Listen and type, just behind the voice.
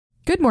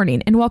Good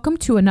morning and welcome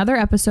to another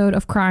episode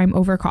of Crime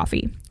Over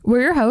Coffee.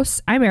 We're your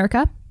hosts. I'm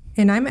Erica.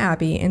 And I'm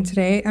Abby, and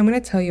today I'm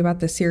going to tell you about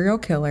the serial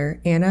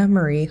killer, Anna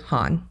Marie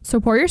Hahn. So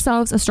pour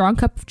yourselves a strong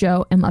cup of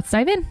joe and let's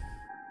dive in.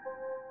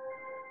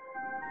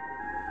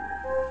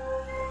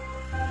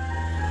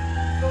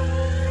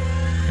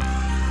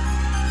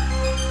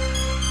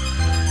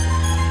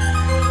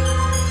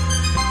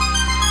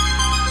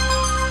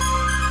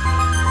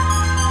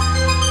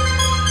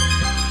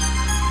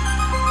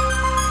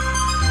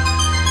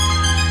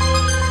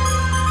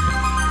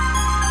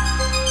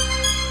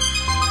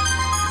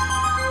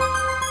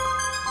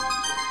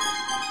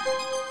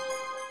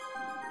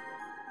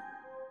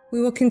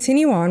 We will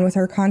continue on with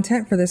our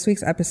content for this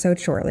week's episode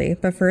shortly,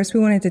 but first we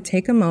wanted to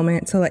take a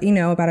moment to let you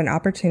know about an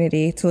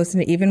opportunity to listen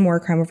to even more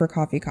Crime Over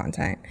Coffee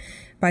content.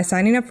 By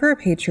signing up for our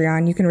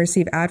Patreon, you can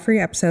receive ad-free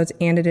episodes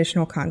and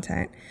additional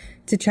content.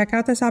 To check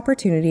out this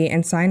opportunity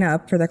and sign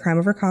up for the Crime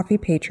Over Coffee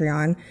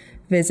Patreon,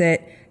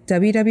 visit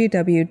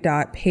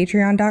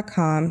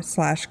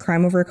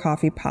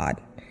www.patreon.com/crimeovercoffeepod.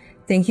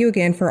 Thank you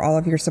again for all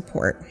of your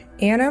support.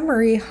 Anna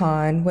Marie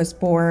Hahn was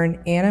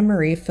born Anna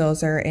Marie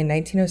Filzer in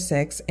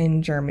 1906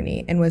 in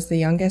Germany and was the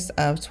youngest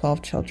of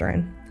 12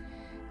 children.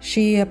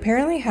 She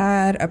apparently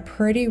had a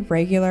pretty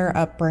regular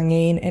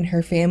upbringing and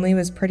her family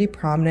was pretty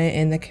prominent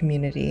in the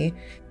community.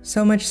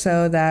 So much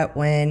so that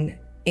when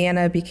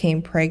Anna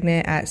became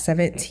pregnant at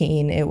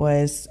 17, it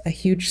was a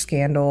huge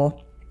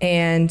scandal.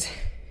 And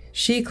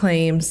she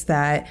claims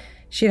that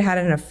she had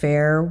an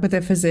affair with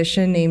a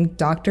physician named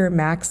Dr.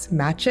 Max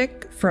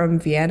Maciek from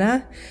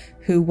Vienna,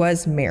 who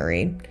was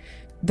married.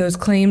 Those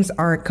claims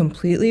aren't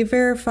completely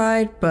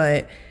verified,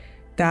 but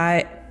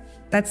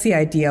that's the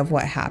idea of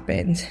what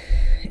happened.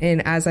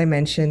 And as I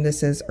mentioned,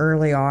 this is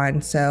early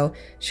on. So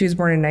she was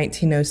born in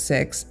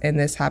 1906, and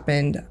this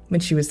happened when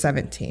she was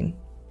 17.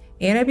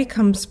 Anna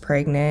becomes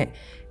pregnant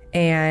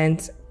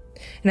and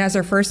has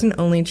her first and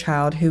only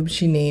child, whom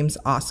she names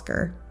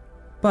Oscar.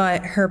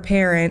 But her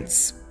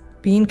parents,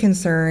 being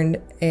concerned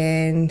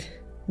and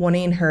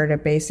wanting her to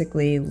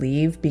basically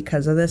leave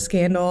because of the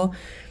scandal,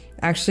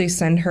 actually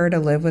send her to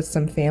live with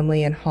some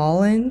family in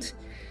Holland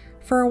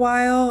for a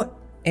while.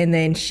 And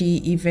then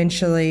she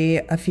eventually,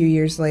 a few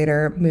years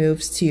later,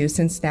 moves to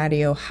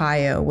Cincinnati,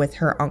 Ohio with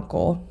her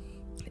uncle.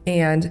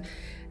 And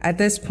at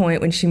this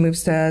point, when she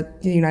moves to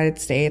the United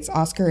States,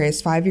 Oscar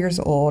is 5 years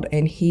old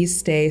and he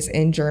stays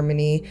in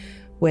Germany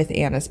with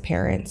Anna's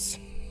parents.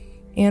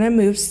 Anna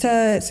moves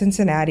to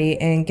Cincinnati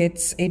and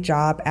gets a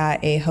job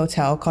at a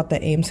hotel called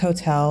the Ames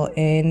Hotel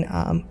in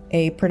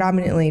a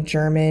predominantly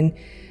German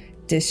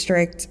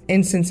district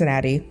in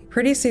Cincinnati.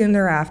 Pretty soon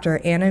thereafter,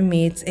 Anna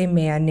meets a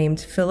man named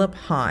Philip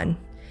Hahn,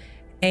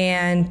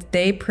 and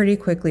they pretty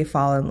quickly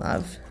fall in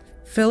love.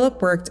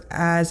 Philip worked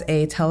as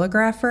a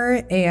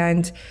telegrapher,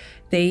 and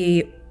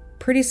they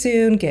pretty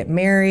soon get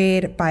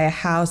married, buy a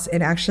house,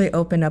 and actually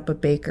open up a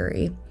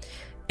bakery.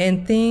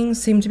 And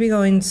things seem to be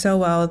going so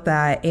well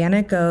that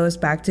Anna goes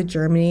back to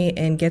Germany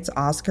and gets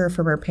Oscar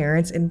from her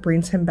parents and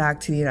brings him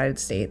back to the United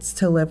States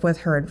to live with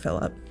her and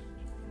Philip.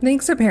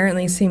 Things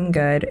apparently seem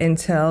good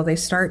until they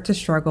start to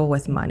struggle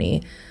with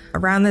money.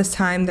 Around this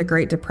time, the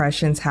Great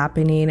Depression's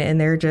happening and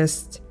they're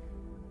just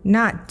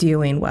not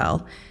doing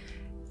well.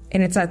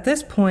 And it's at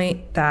this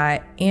point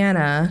that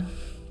Anna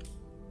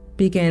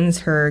begins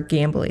her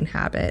gambling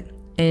habit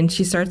and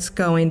she starts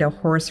going to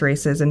horse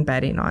races and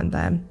betting on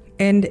them.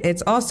 And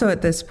it's also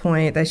at this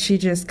point that she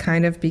just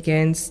kind of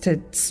begins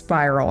to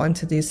spiral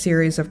into these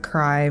series of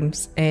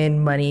crimes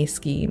and money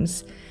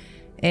schemes.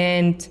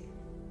 And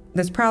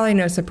that's probably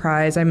no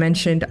surprise. I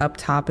mentioned up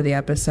top of the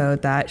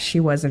episode that she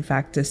was in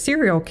fact a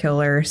serial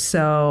killer.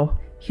 So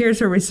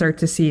here's where we start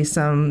to see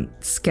some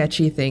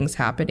sketchy things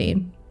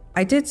happening.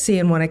 I did see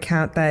in one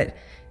account that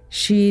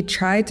she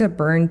tried to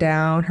burn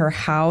down her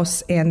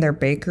house and their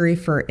bakery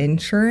for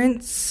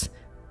insurance.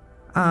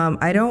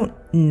 I don't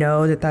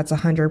know that that's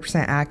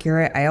 100%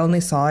 accurate. I only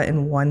saw it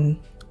in one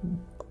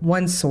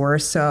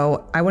source,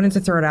 so I wanted to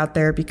throw it out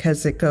there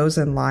because it goes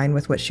in line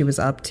with what she was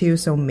up to,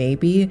 so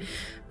maybe,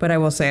 but I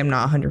will say I'm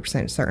not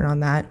 100% certain on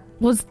that.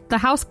 Was the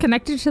house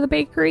connected to the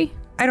bakery?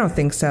 I don't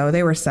think so.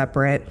 They were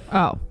separate.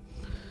 Oh,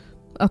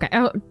 okay.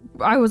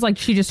 I was like,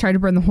 she just tried to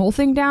burn the whole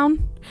thing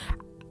down?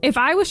 If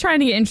I was trying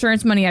to get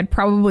insurance money, I'd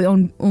probably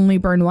only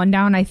burn one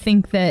down. I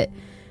think that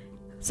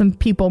some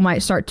people might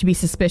start to be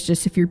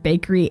suspicious if your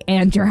bakery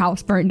and your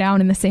house burnt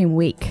down in the same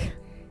week.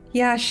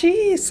 Yeah,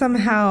 she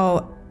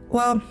somehow,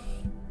 well,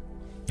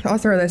 I'll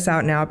throw this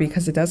out now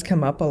because it does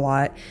come up a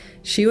lot.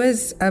 She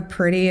was a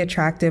pretty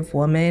attractive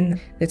woman.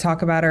 They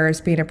talk about her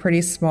as being a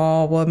pretty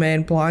small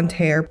woman, blonde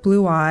hair,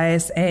 blue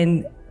eyes,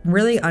 and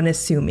really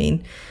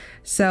unassuming.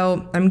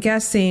 So I'm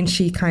guessing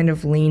she kind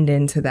of leaned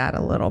into that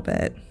a little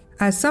bit.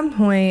 At some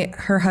point,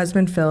 her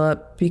husband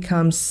Philip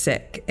becomes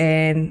sick,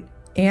 and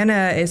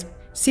Anna is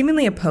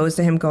seemingly opposed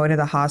to him going to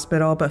the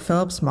hospital, but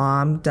Philip's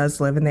mom does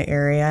live in the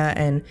area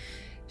and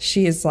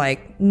she is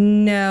like,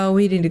 no,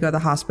 we need to go to the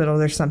hospital.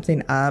 There's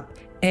something up.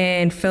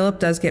 And Philip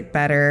does get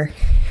better.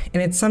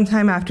 And it's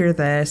sometime after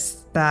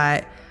this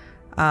that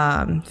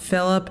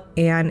Philip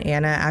and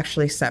Anna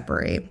actually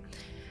separate.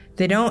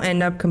 They don't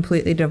end up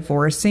completely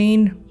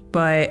divorcing,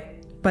 but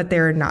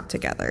they're not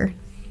together.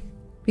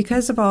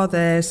 Because of all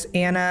this,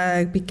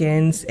 Anna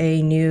begins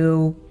a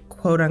new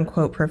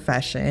quote-unquote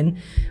profession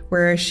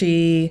where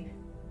she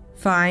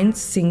finds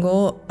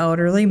single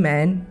elderly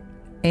men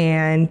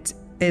and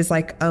is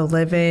like a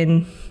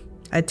live-in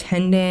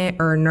attendant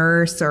or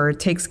nurse or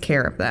takes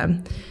care of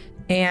them.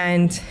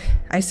 And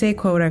I say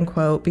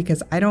quote-unquote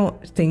because I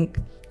don't think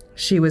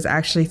she was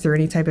actually through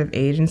any type of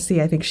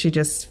agency. I think she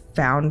just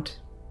found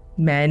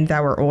men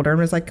that were older and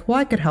was like, well,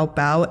 I could help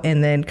out,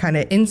 and then kind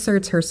of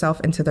inserts herself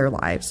into their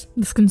lives.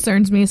 This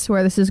concerns me as to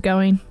where this is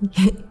going.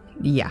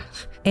 Yeah.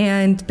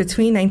 And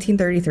between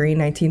 1933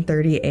 and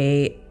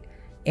 1938,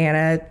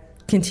 Anna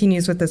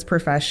continues with this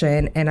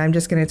profession, and I'm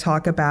just going to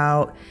talk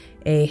about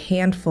a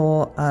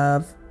handful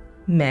of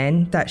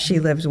men that she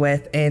lived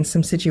with and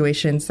some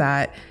situations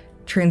that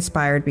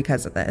transpired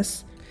because of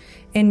this.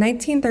 In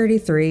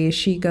 1933,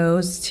 she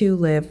goes to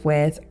live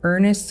with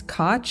Ernest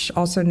Koch,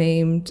 also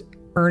named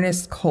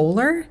Ernest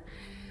Kohler.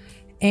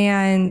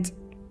 And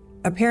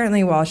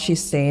apparently while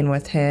she's staying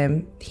with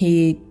him,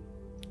 he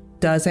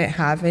doesn't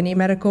have any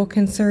medical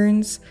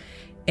concerns,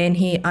 and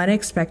he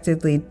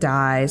unexpectedly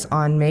dies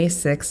on May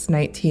 6,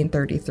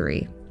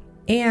 1933.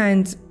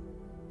 And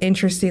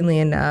interestingly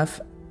enough,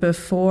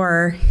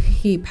 before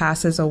he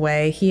passes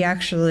away, he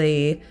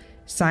actually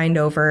signed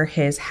over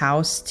his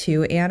house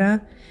to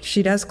Anna.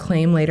 She does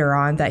claim later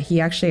on that he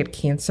actually had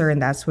cancer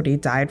and that's what he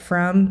died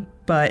from.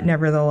 But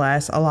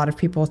nevertheless, a lot of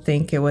people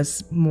think it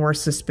was more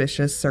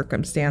suspicious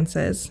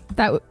circumstances.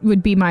 That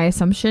would be my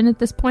assumption at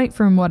this point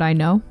from what I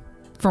know.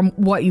 From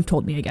what you've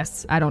told me, I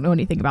guess. I don't know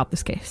anything about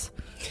this case.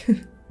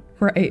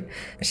 Right.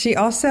 She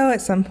also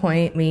at some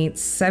point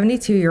meets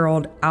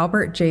 72-year-old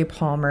Albert J.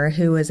 Palmer,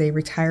 who is a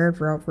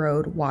retired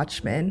railroad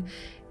watchman.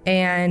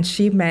 And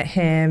she met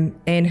him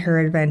in her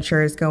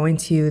adventures going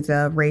to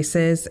the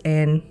races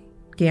and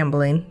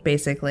gambling,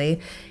 basically.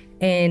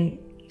 And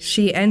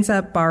she ends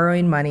up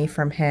borrowing money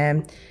from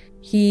him.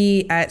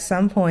 He, at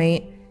some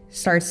point,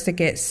 starts to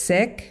get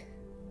sick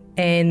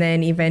and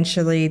then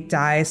eventually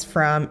dies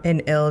from an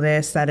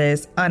illness that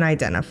is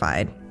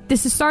unidentified.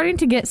 This is starting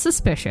to get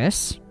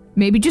suspicious.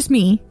 Maybe just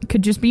me.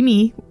 Could just be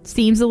me.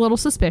 Seems a little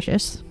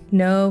suspicious.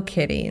 No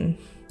kidding.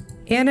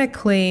 Anna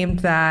claimed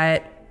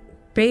that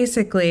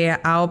basically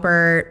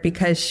Albert,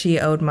 because she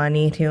owed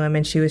money to him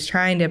and she was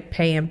trying to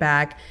pay him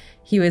back,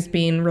 he was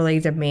being really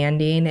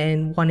demanding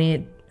and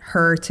wanted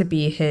her to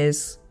be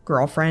his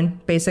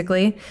girlfriend,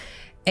 basically,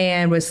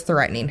 and was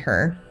threatening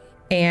her.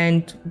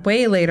 And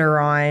way later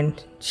on,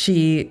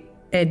 she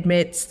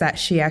admits that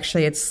she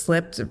actually had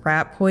slipped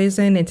rat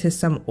poison into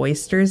some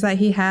oysters that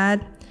he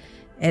had,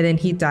 and then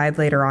he died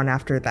later on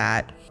after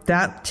that.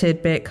 That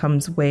tidbit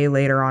comes way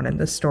later on in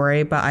the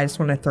story, but I just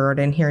want to throw it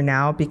in here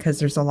now because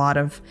there's a lot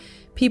of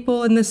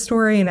people in this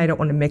story and I don't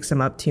want to mix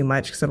them up too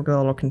much because it'll get a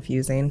little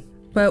confusing.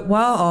 But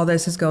while all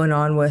this is going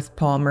on with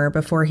Palmer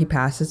before he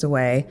passes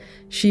away,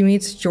 she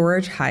meets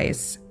George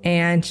Heiss,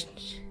 and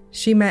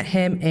she met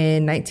him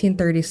in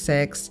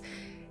 1936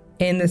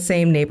 in the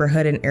same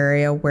neighborhood and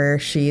area where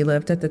she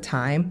lived at the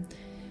time.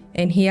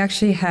 And he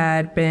actually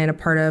had been a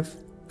part of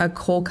a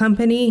coal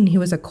company, and he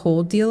was a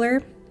coal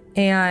dealer.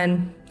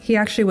 And he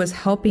actually was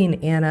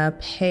helping Anna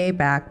pay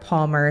back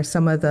Palmer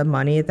some of the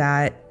money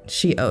that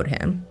she owed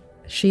him.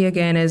 She,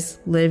 again, is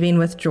living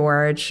with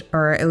George,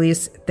 or at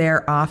least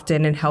there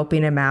often, and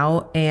helping him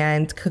out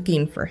and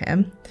cooking for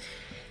him.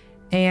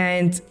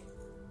 And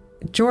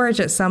George,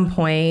 at some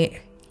point,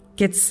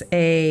 gets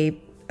a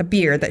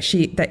beer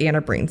that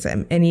Anna brings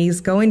him, and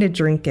he's going to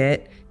drink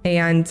it,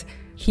 and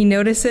he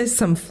notices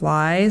some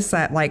flies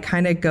that like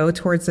kind of go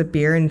towards the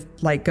beer and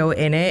like go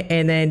in it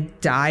and then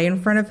die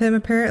in front of him,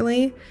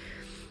 apparently.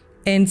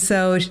 And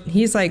so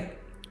he's like,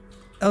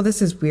 oh,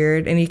 this is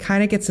weird. And he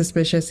kind of gets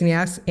suspicious, and he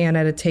asks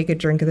Anna to take a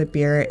drink of the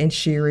beer, and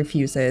she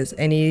refuses.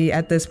 And he,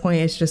 at this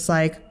point, is just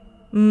like,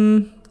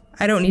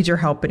 I don't need your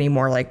help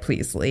anymore. Like,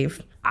 please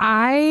leave.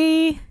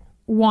 I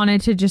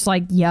wanted to just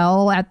like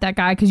yell at that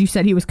guy because you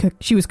said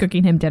she was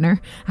cooking him dinner.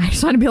 I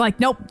just want to be like,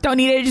 nope, don't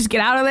need it. Just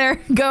get out of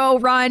there. Go,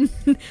 run.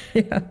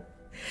 Yeah.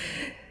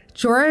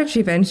 George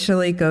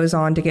eventually goes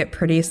on to get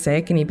pretty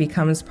sick, and he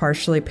becomes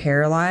partially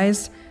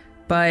paralyzed,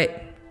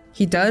 but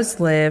he does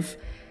live.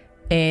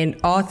 And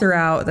all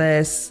throughout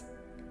this,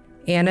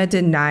 Anna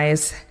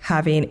denies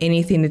having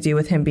anything to do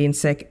with him being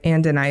sick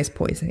and denies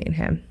poisoning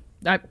him.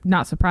 I'm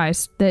not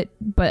surprised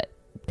but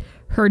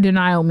her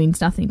denial means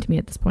nothing to me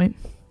at this point.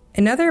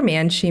 Another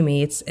man she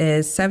meets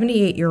is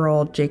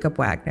 78-year-old Jacob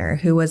Wagner,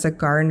 who was a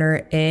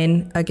gardener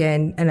in,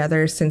 again,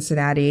 another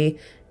Cincinnati,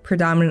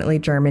 predominantly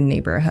German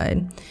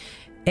neighborhood.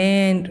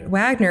 And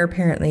Wagner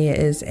apparently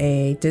is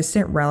a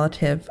distant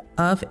relative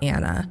of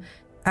Anna.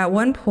 At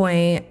one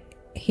point,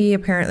 he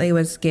apparently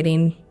was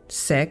getting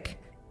sick,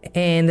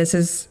 and this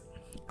is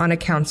on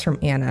accounts from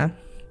Anna.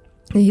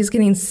 He's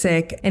getting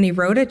sick, and he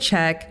wrote a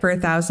check for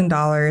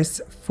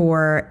 $1,000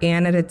 for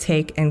Anna to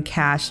take in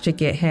cash to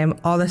get him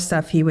all the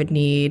stuff he would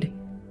need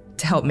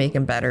to help make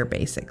him better,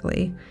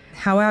 basically.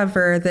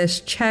 However, this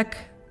check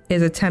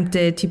is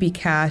attempted to be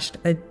cashed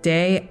a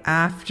day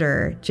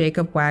after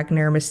Jacob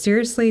Wagner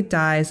mysteriously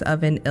dies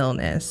of an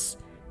illness.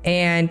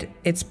 And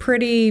it's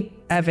pretty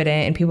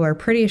evident, and people are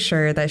pretty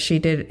sure that she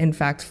did, in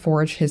fact,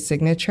 forge his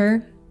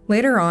signature.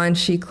 Later on,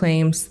 she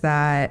claims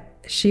that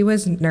she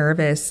was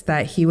nervous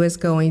that he was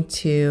going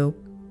to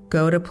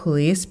go to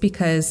police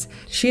because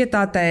she had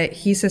thought that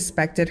he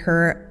suspected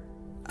her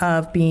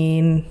of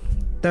being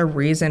the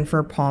reason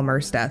for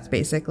Palmer's death,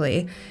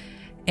 basically.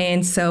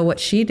 And so what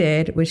she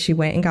did was she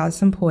went and got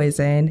some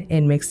poison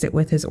and mixed it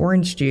with his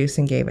orange juice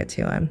and gave it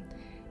to him.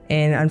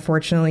 And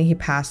unfortunately, he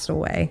passed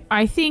away.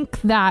 I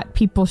think that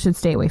people should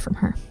stay away from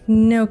her.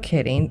 No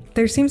kidding.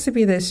 There seems to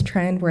be this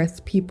trend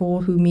with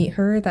people who meet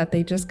her that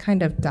they just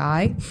kind of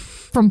die.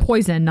 From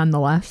poison,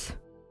 nonetheless.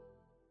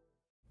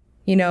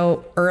 You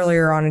know,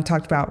 earlier on, I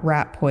talked about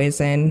rat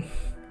poison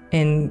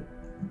and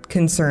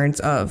concerns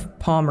of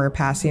Palmer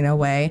passing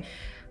away.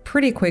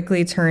 Pretty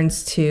quickly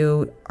turns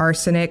to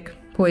arsenic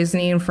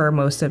poisoning for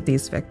most of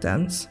these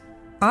victims.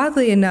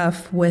 Oddly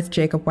enough, with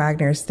Jacob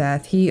Wagner's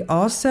death, he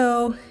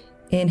also,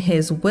 in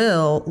his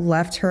will,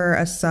 left her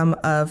a sum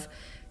of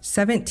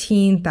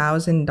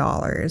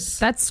 $17,000.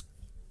 That's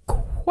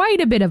quite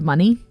a bit of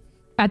money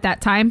at that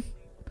time.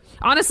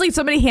 Honestly, if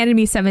somebody handed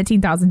me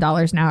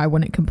 $17,000 now, I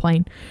wouldn't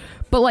complain.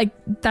 But like,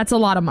 that's a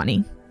lot of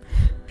money.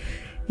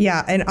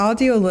 Yeah, and I'll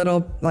do a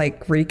little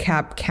like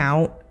recap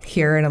count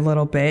here in a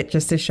little bit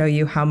just to show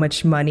you how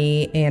much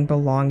money and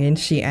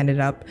belongings she ended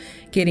up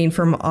getting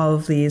from all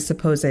of these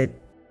supposed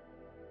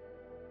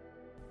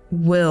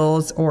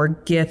wills or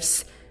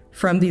gifts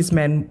from these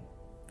men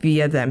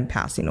via them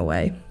passing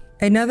away.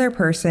 Another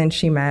person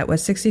she met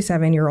was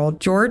 67-year-old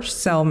George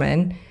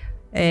Selman,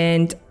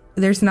 and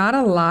there's not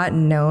a lot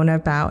known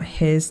about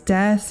his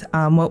death.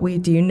 What we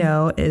do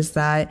know is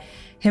that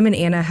him and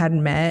Anna had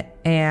met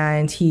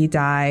and he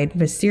died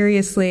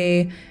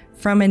mysteriously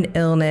from an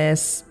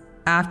illness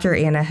after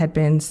Anna had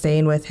been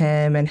staying with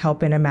him and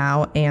helping him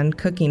out and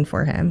cooking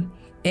for him.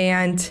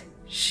 And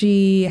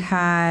she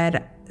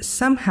had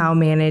somehow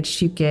managed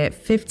to get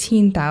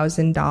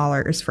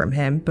 $15,000 from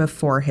him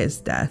before his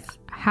death.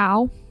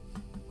 How?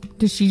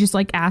 Does she just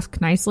like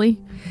ask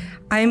nicely?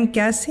 I'm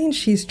guessing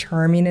she's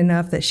charming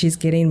enough that she's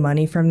getting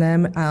money from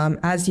them.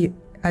 As you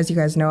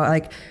guys know,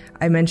 like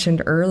I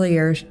mentioned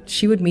earlier,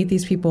 she would meet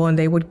these people and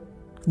they would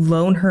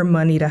loan her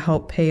money to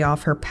help pay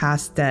off her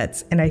past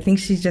debts. And I think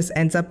she just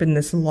ends up in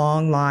this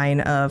long line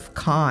of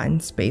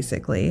cons,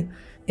 basically.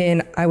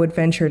 And I would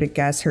venture to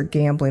guess her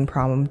gambling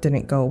problem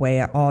didn't go away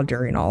at all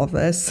during all of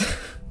this.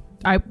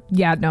 I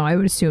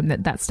would assume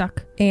that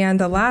stuck. And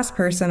the last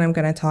person I'm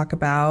going to talk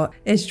about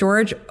is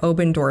George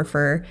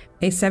Obendorfer,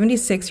 a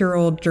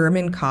 76-year-old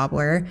German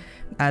cobbler.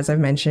 As I've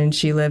mentioned,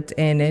 she lived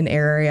in an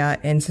area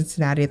in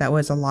Cincinnati that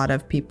was a lot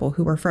of people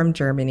who were from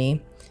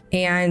Germany.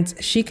 And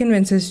she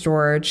convinces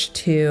George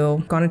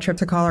to go on a trip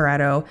to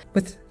Colorado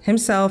with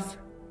himself,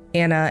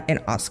 Anna, and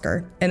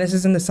Oscar. And this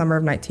is in the summer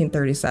of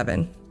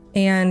 1937.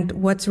 And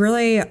what's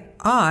really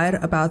odd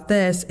about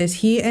this is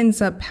he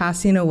ends up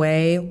passing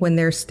away when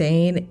they're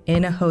staying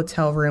in a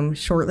hotel room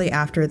shortly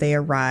after they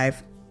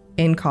arrive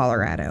in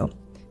Colorado.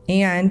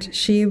 And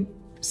she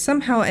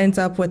somehow ends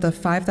up with a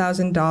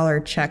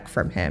 $5,000 check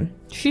from him.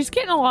 She's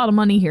getting a lot of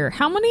money here.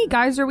 How many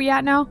guys are we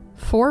at now?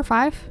 4 or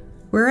 5?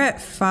 We're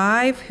at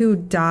 5 who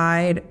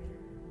died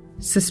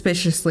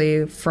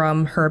suspiciously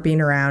from her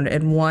being around,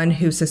 and 1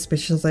 who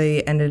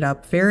suspiciously ended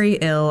up very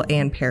ill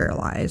and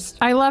paralyzed.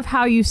 I love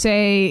how you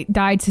say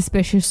died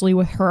suspiciously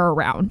with her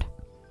around.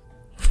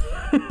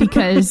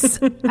 Because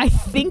I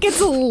think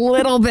it's a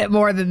little bit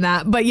more than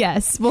that. But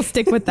yes, we'll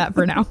stick with that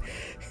for now.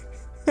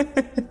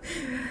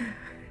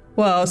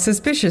 Well,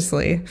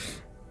 suspiciously.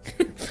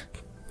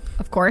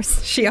 Of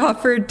course. She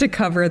offered to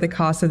cover the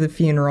cost of the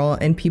funeral,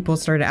 and people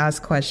started to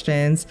ask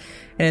questions.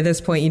 And at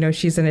this point, you know,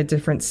 she's in a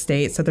different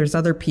state. So there's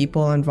other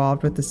people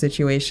involved with the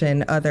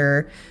situation,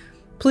 other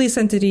police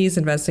entities,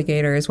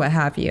 investigators, what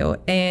have you.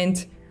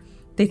 And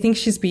they think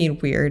she's being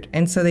weird.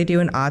 And so they do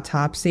an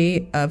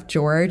autopsy of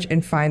George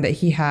and find that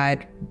he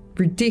had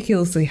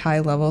ridiculously high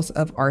levels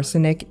of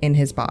arsenic in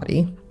his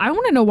body. I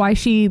want to know why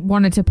she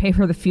wanted to pay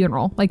for the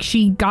funeral. Like,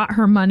 she got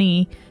her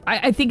money.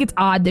 I think it's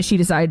odd that she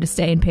decided to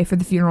stay and pay for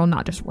the funeral,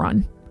 not just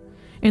run.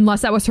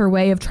 Unless that was her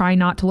way of trying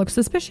not to look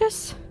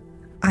suspicious.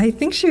 I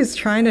think she was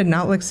trying to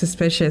not look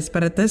suspicious,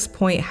 but at this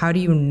point, how do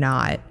you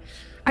not?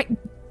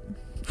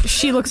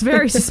 She looks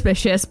very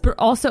suspicious, but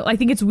also I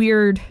think it's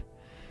weird.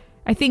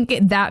 I think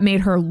that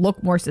made her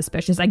look more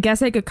suspicious. I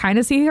guess I could kind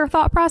of see her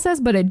thought process,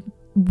 but it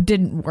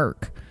didn't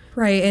work.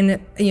 Right. And,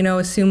 you know,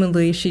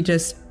 assumedly she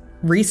just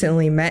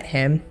recently met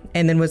him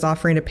and then was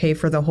offering to pay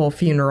for the whole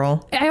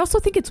funeral. I also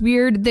think it's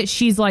weird that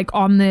she's like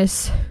on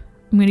this,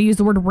 I'm going to use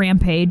the word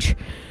rampage,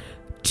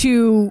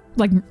 to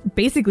like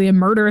basically a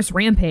murderous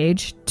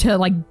rampage to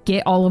like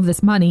get all of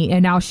this money.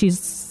 And now she's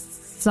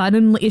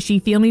suddenly, is she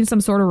feeling some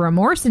sort of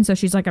remorse? And so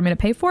she's like, I'm going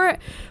to pay for it.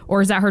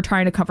 Or is that her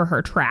trying to cover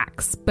her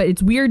tracks? But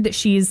it's weird that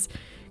she's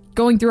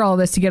going through all of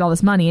this to get all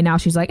this money. And now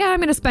she's like, I'm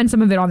going to spend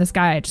some of it on this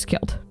guy I just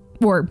killed.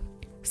 Or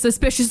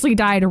suspiciously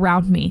died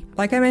around me.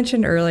 Like I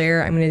mentioned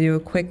earlier, I'm going to do a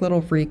quick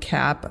little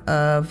recap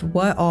of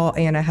what all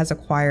Anna has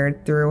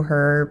acquired through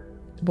her,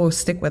 we'll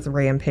stick with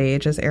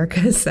rampage, as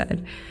Erica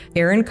said.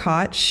 Aaron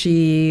Koch,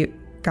 she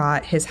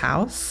got his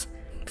house.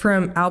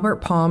 From Albert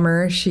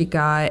Palmer, she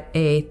got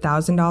a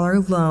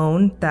 $1,000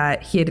 loan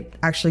that he had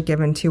actually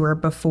given to her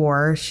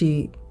before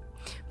he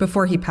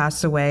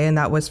passed away, and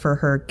that was for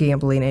her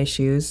gambling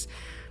issues.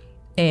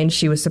 And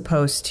she was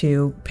supposed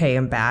to pay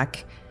him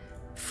back.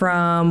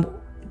 From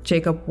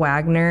Jacob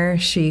Wagner,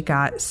 she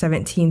got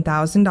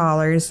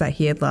 $17,000 that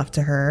he had left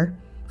to her.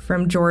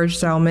 From George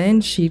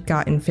Zellman, she'd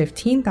gotten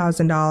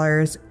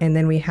 $15,000. And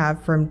then we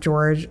have from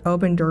George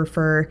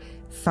Obendorfer,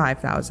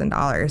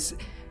 $5,000.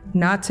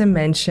 Not to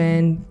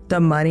mention the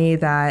money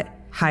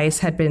that Heiss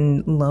had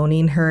been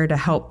loaning her to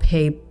help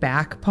pay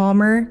back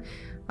Palmer.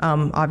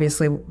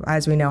 Obviously,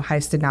 as we know,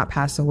 Heiss did not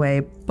pass away,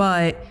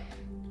 but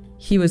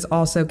he was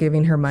also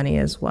giving her money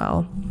as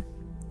well.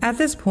 At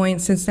this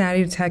point,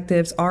 Cincinnati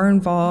detectives are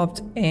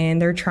involved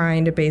and they're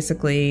trying to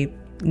basically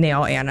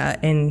nail Anna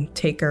and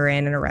take her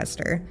in and arrest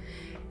her.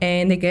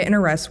 And they get an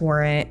arrest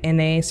warrant and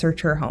they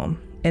search her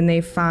home. And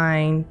they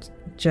find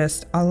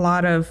just a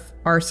lot of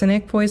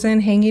arsenic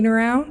poison hanging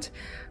around.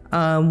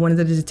 One of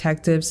the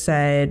detectives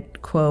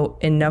said,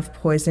 quote, "enough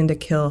poison to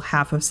kill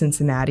half of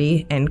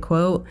Cincinnati," end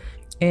quote.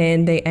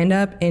 And they end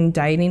up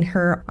indicting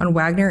her on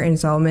Wagner and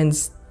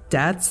Zellman's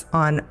deaths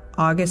on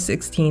August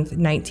 16th,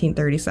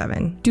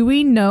 1937. Do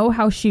we know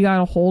how she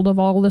got a hold of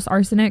all this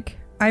arsenic?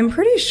 I'm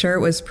pretty sure it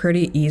was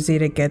pretty easy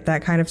to get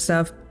that kind of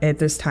stuff at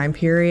this time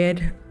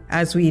period.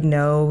 As we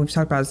know, we've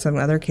talked about some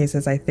other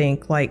cases, I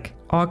think, like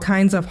all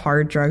kinds of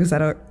hard drugs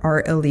that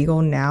are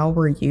illegal now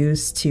were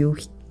used to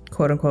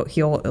quote unquote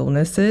heal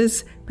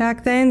illnesses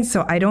back then.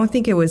 So I don't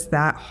think it was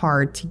that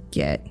hard to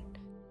get.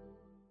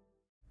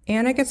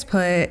 Anna gets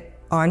put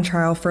on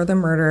trial for the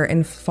murder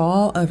in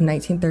fall of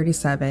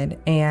 1937.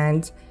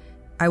 And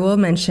I will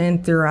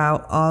mention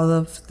throughout all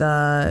of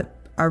the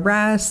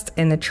arrest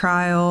and the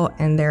trial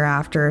and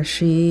thereafter,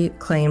 she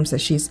claims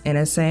that she's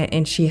innocent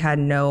and she had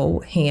no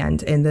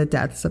hand in the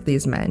deaths of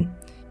these men.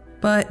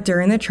 But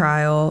during the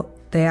trial,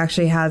 they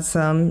actually had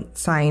some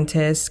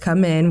scientists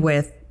come in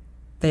with,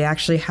 they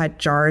actually had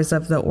jars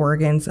of the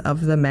organs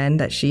of the men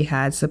that she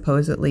had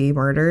supposedly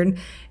murdered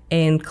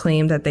and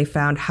claimed that they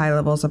found high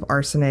levels of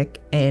arsenic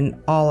in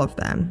all of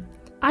them.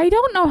 I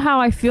don't know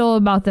how I feel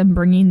about them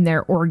bringing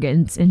their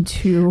organs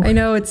into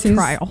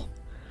trial.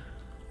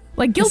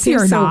 Like, guilty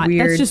or not,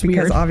 weird, that's just because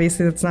weird.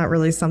 Obviously that's not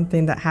really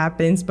something that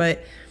happens,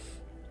 but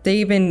they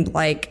even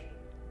like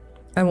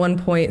at one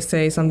point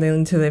say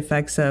something to the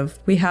effects of,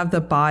 we have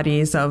the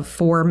bodies of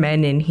 4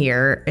 men in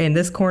here in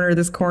this corner, and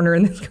this corner.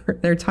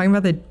 They're talking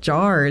about the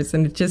jars,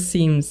 and it just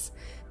seems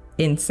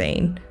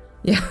insane.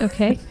 Yeah.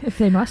 Okay, if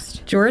they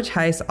must. George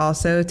Heiss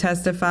also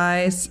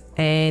testifies,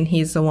 and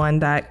he's the one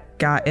that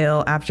got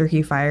ill after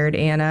he fired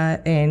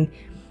Anna and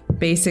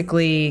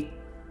basically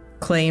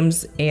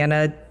claims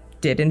Anna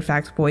did in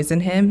fact poison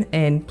him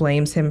and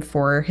blames him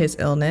for his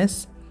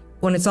illness.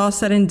 When it's all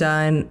said and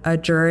done, a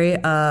jury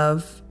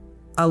of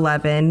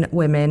 11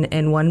 women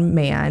and 1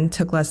 man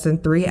took less than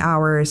 3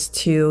 hours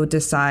to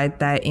decide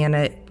that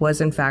Anna was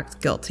in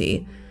fact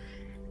guilty.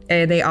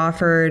 And they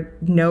offered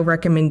no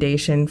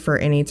recommendation for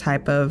any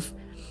type of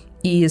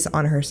ease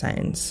on her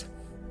sentence.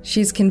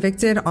 She's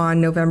convicted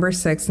on November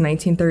 6,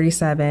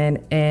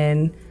 1937,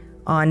 and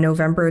on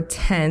November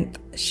 10th,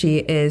 she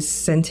is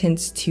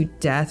sentenced to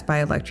death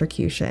by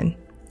electrocution.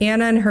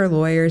 Anna and her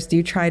lawyers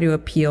do try to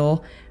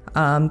appeal.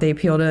 They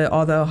appeal to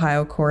all the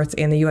Ohio courts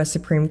and the U.S.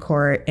 Supreme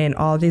Court, and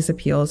all of these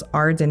appeals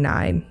are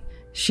denied.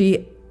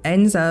 She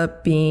ends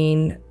up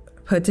being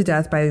put to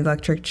death by the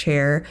electric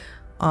chair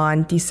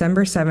on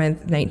December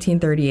 7th,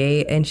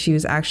 1938, and she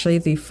was actually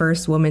the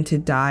first woman to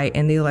die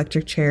in the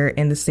electric chair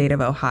in the state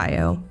of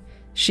Ohio.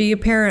 She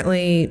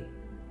apparently,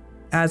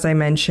 as I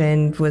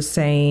mentioned, was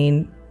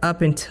saying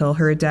up until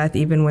her death,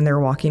 even when they're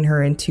walking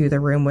her into the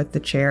room with the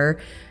chair,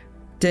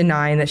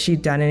 denying that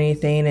she'd done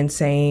anything and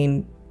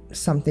saying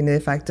something to the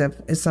effect of,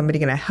 is somebody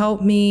going to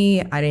help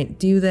me? I didn't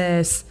do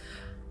this,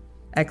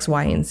 X,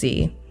 Y, and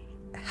Z.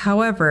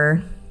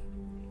 However,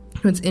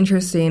 what's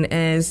interesting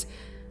is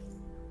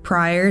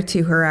prior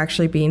to her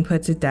actually being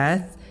put to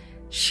death,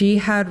 she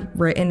had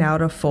written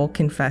out a full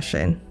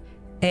confession.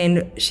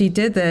 And she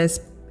did this,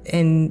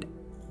 and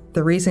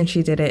the reason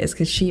she did it is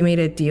because she made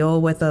a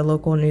deal with a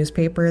local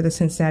newspaper, the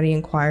Cincinnati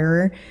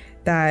Enquirer,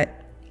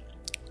 that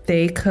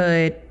they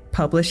could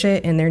publish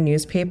it in their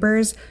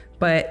newspapers,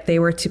 but they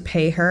were to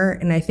pay her,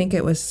 and I think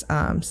it was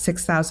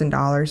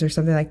 $6,000 or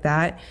something like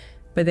that.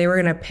 But they were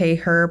going to pay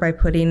her by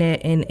putting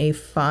it in a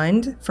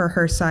fund for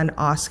her son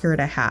Oscar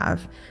to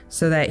have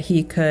so that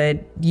he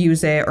could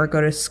use it or go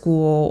to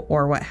school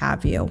or what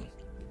have you.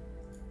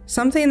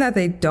 Something that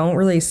they don't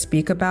really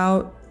speak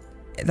about,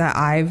 that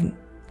I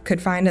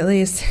could find at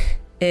least,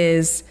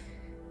 is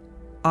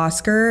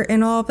Oscar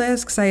in all of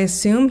this, because I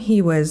assume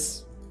he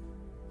was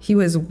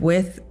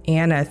with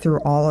Anna through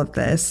all of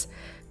this.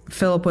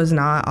 Philip was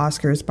not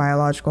Oscar's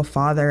biological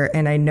father,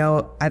 and I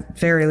know at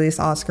very least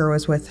Oscar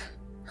was with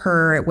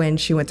her when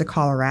she went to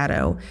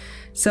Colorado.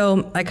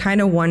 So I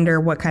kind of wonder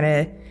what kind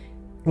of,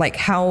 like,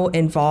 how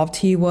involved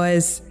he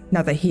was.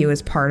 Not that he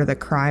was part of the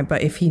crime,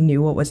 but if he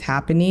knew what was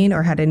happening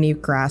or had any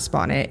grasp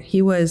on it.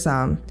 He was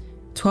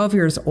 12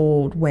 years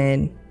old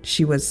when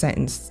she was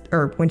sentenced,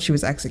 or when she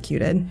was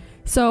executed.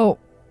 So,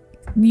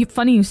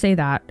 funny you say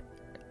that.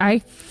 I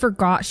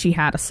forgot she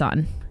had a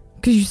son.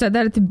 Because you said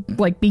that at the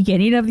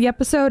beginning of the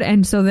episode,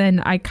 and so then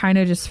I kind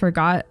of just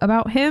forgot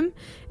about him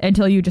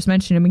until you just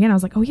mentioned him again. I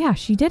was like, oh yeah,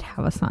 she did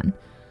have a son.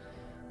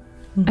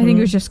 Mm-hmm. I think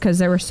it was just because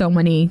there were so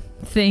many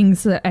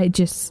things that I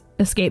just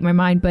escaped my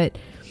mind, but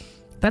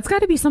that's got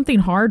to be something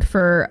hard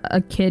for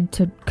a kid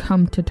to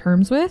come to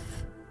terms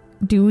with.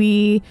 Do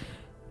we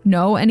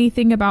know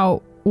anything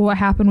about what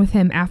happened with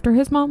him after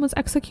his mom was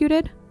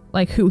executed?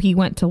 Like who he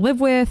went to live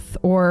with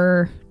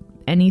or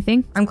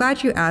anything? I'm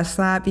glad you asked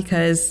that,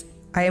 because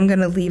I am going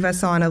to leave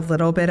us on a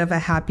little bit of a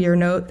happier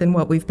note than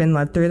what we've been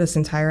led through this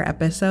entire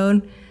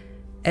episode,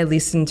 at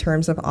least in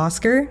terms of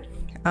Oscar.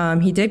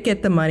 He did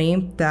get the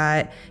money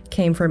that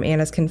came from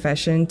Anna's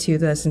confession to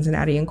the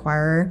Cincinnati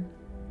Enquirer,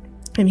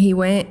 and he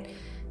went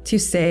to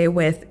stay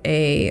with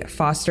a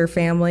foster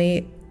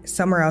family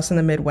somewhere else in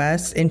the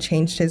Midwest and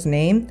changed his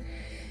name.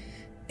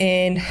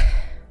 And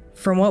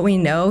from what we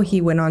know,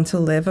 he went on to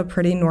live a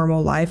pretty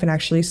normal life and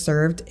actually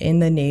served in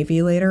the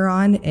Navy later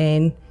on.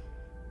 And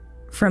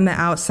from the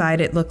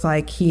outside, it looked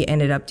like he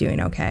ended up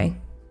doing okay.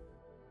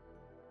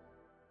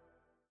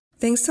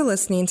 Thanks to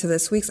listening to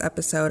this week's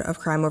episode of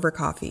Crime Over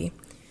Coffee.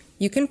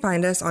 You can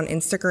find us on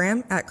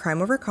Instagram at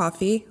Crime Over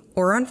Coffee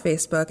or on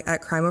Facebook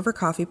at Crime Over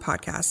Coffee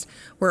Podcast,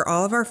 where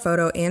all of our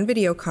photo and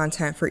video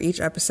content for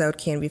each episode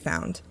can be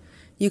found.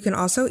 You can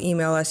also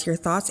email us your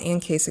thoughts and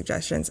case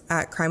suggestions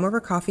at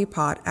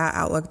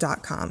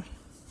crimeovercoffeepod@outlook.com.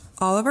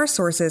 All of our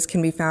sources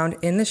can be found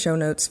in the show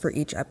notes for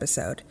each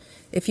episode.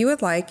 If you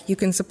would like, you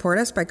can support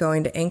us by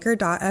going to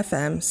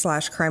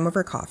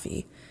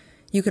anchor.fm/crimeovercoffee.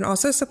 You can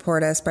also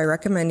support us by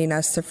recommending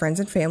us to friends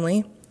and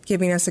family,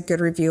 giving us a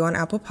good review on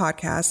Apple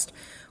Podcast,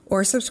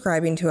 or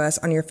subscribing to us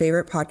on your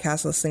favorite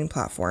podcast listening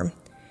platform.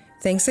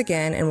 Thanks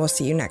again, and we'll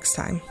see you next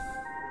time.